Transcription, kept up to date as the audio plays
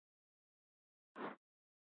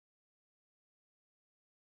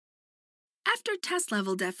After test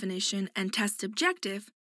level definition and test objective,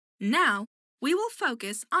 now we will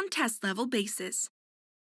focus on test level basis.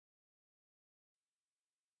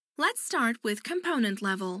 Let's start with component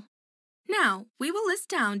level. Now, we will list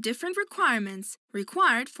down different requirements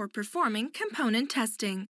required for performing component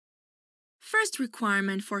testing. First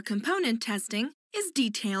requirement for component testing is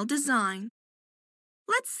detailed design.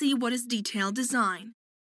 Let's see what is detailed design.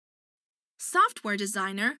 Software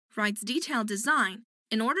designer writes detailed design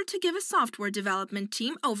in order to give a software development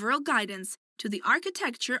team overall guidance to the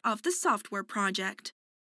architecture of the software project.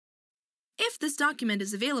 If this document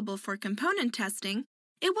is available for component testing,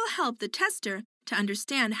 it will help the tester to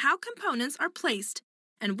understand how components are placed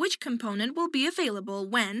and which component will be available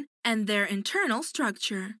when and their internal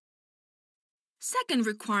structure. Second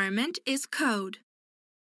requirement is code.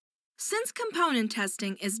 Since component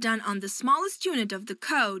testing is done on the smallest unit of the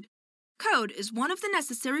code, code is one of the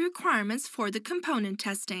necessary requirements for the component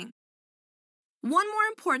testing. One more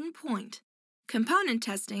important point. Component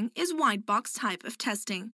testing is white box type of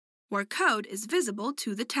testing, where code is visible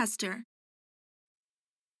to the tester.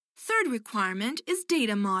 Third requirement is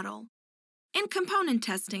data model. In component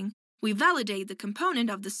testing, we validate the component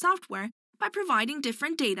of the software by providing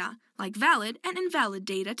different data, like valid and invalid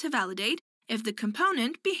data, to validate if the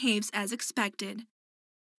component behaves as expected.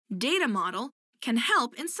 Data model can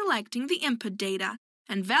help in selecting the input data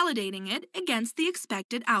and validating it against the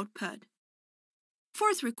expected output.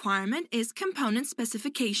 Fourth requirement is component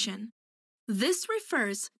specification. This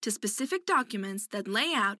refers to specific documents that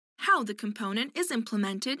lay out how the component is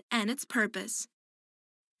implemented and its purpose.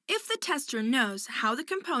 If the tester knows how the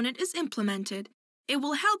component is implemented, it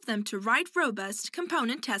will help them to write robust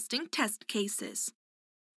component testing test cases.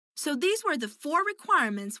 So these were the 4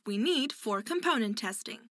 requirements we need for component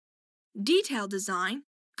testing: detailed design,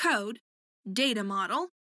 code, data model,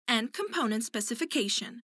 and component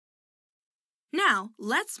specification. Now,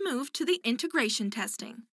 let's move to the integration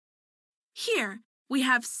testing. Here, we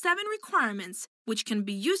have 7 requirements which can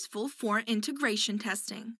be useful for integration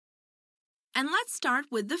testing. And let's start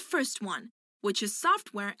with the first one, which is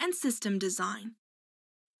software and system design.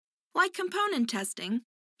 Like component testing,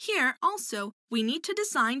 here also we need to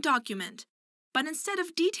design document, but instead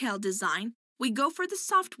of detailed design, we go for the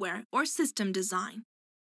software or system design.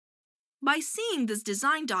 By seeing this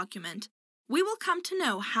design document, we will come to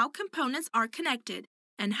know how components are connected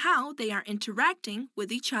and how they are interacting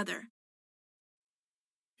with each other.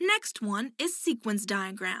 Next one is sequence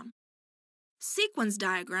diagram. Sequence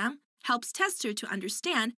diagram helps tester to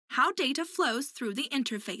understand how data flows through the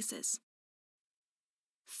interfaces.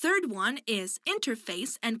 Third one is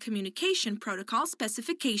interface and communication protocol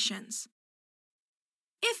specifications.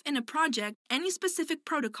 If in a project any specific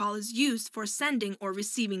protocol is used for sending or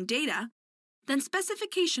receiving data, then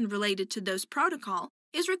specification related to those protocol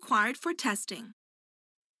is required for testing.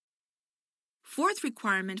 Fourth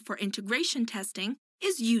requirement for integration testing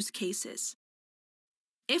is use cases.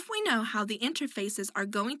 If we know how the interfaces are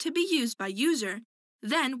going to be used by user,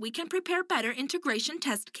 then we can prepare better integration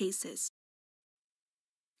test cases.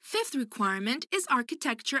 Fifth requirement is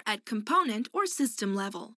architecture at component or system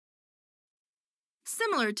level.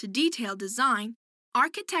 Similar to detailed design,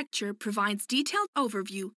 architecture provides detailed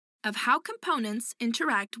overview of how components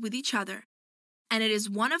interact with each other, and it is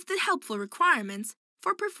one of the helpful requirements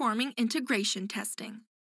for performing integration testing.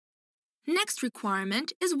 Next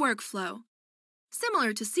requirement is workflow.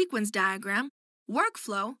 Similar to sequence diagram,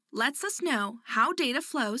 workflow lets us know how data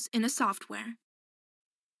flows in a software.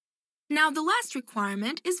 Now, the last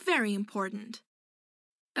requirement is very important.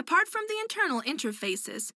 Apart from the internal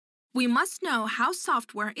interfaces, we must know how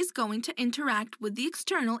software is going to interact with the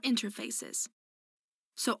external interfaces.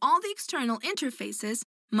 So all the external interfaces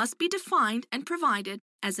must be defined and provided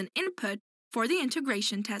as an input for the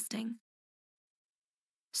integration testing.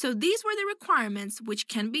 So these were the requirements which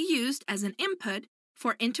can be used as an input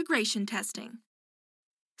for integration testing: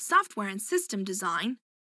 software and system design,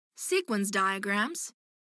 sequence diagrams,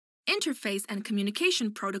 interface and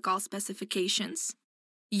communication protocol specifications,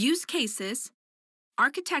 use cases,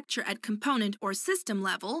 architecture at component or system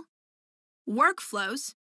level,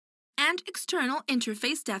 workflows, and external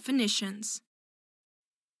interface definitions.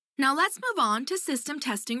 Now let's move on to system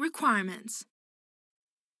testing requirements.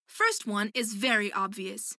 First one is very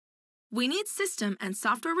obvious. We need system and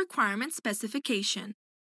software requirement specification.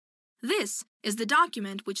 This is the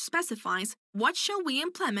document which specifies what shall we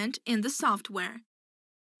implement in the software.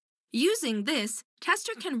 Using this,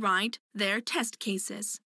 tester can write their test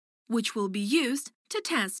cases, which will be used to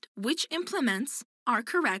test which implements are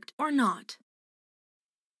correct or not.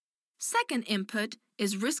 Second input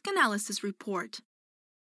is risk analysis report.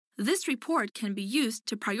 This report can be used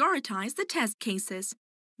to prioritize the test cases.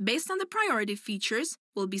 Based on the priority features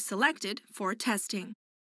will be selected for testing.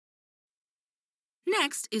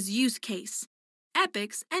 Next is use case,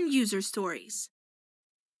 epics, and user stories.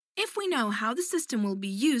 If we know how the system will be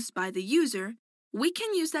used by the user, we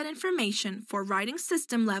can use that information for writing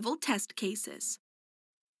system-level test cases.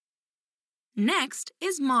 Next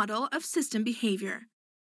is model of system behavior.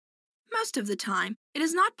 Most of the time, it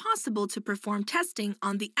is not possible to perform testing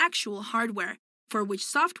on the actual hardware for which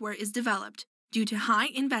software is developed due to high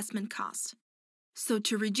investment costs. So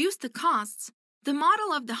to reduce the costs, the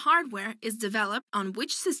model of the hardware is developed on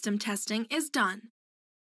which system testing is done.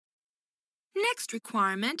 Next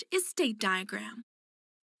requirement is state diagram.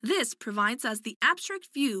 This provides us the abstract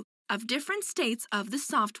view of different states of the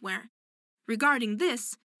software. Regarding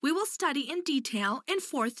this, we will study in detail in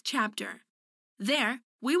 4th chapter. There,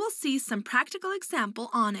 we will see some practical example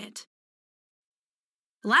on it.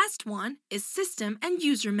 Last one is system and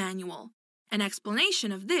user manual. An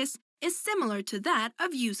explanation of this is similar to that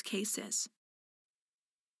of use cases.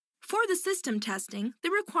 For the system testing,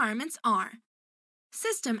 the requirements are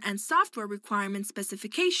system and software requirement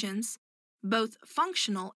specifications, both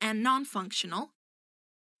functional and non-functional,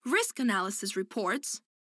 risk analysis reports,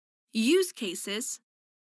 use cases,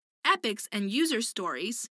 epics and user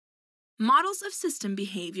stories, models of system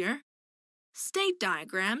behavior, state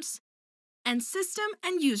diagrams, and system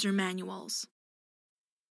and user manuals.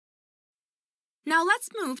 Now let's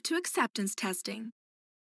move to acceptance testing.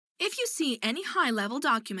 If you see any high-level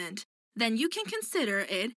document, then you can consider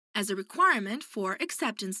it as a requirement for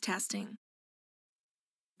acceptance testing.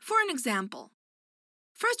 For an example,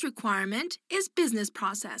 first requirement is business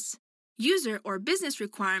process, user or business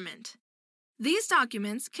requirement. These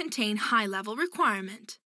documents contain high-level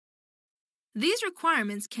requirement. These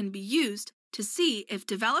requirements can be used to see if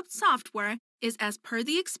developed software is as per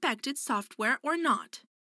the expected software or not.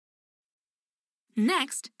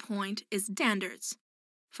 Next point is standards.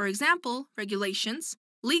 For example, regulations,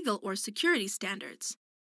 legal or security standards.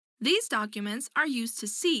 These documents are used to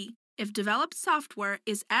see if developed software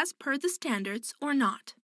is as per the standards or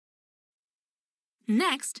not.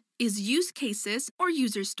 Next is use cases or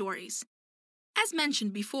user stories. As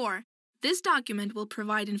mentioned before, this document will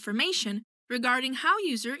provide information regarding how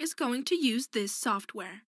user is going to use this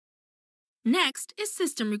software. Next is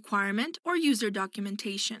system requirement or user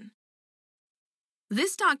documentation.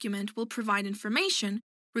 This document will provide information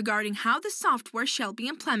regarding how the software shall be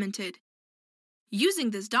implemented.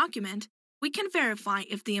 Using this document, we can verify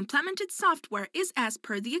if the implemented software is as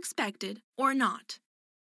per the expected or not.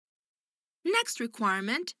 Next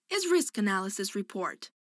requirement is risk analysis report.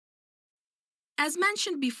 As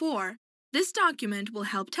mentioned before, this document will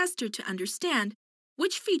help tester to understand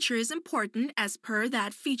which feature is important as per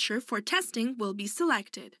that feature for testing will be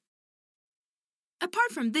selected.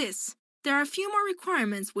 Apart from this, there are a few more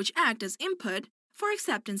requirements which act as input for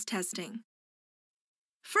acceptance testing.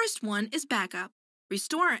 First one is backup,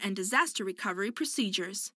 restore and disaster recovery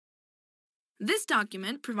procedures. This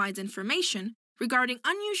document provides information regarding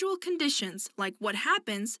unusual conditions like what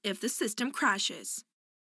happens if the system crashes.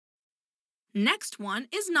 Next one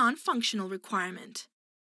is non-functional requirement.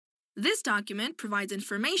 This document provides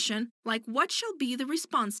information like what shall be the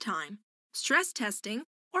response time, stress testing,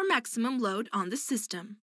 or maximum load on the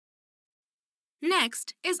system.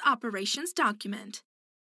 Next is operations document.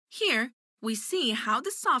 Here, we see how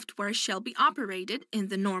the software shall be operated in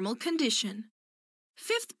the normal condition.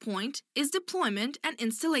 Fifth point is deployment and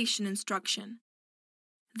installation instruction.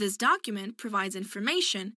 This document provides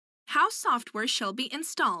information how software shall be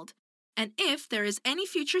installed, and if there is any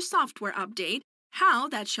future software update, how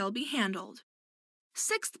that shall be handled.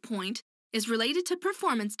 Sixth point is related to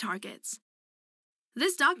performance targets.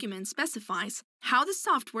 This document specifies how the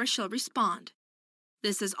software shall respond.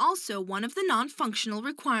 This is also one of the non-functional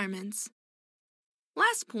requirements.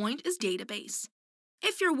 Last point is database.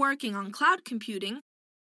 If you're working on cloud computing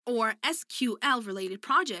or SQL-related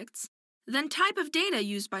projects, then type of data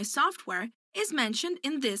used by software is mentioned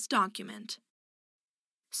in this document.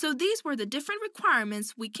 So these were the different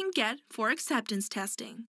requirements we can get for acceptance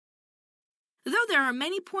testing. Though there are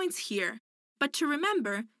many points here, but to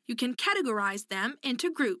remember, you can categorize them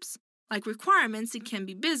into groups, like requirements it can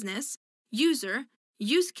be business, user,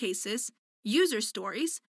 use cases, user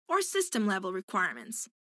stories, or system-level requirements.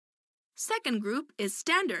 Second group is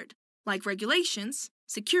standard, like regulations,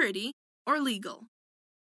 security, or legal.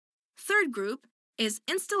 Third group is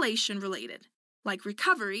installation-related, like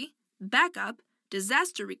recovery, backup,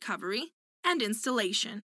 disaster recovery, and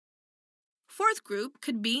installation. Fourth group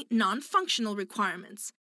could be non-functional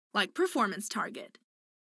requirements, like performance target.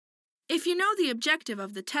 If you know the objective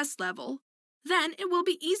of the test level, then it will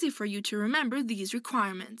be easy for you to remember these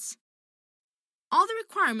requirements. All the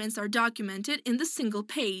requirements are documented in the single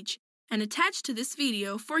page and attached to this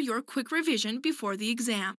video for your quick revision before the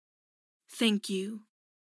exam. Thank you.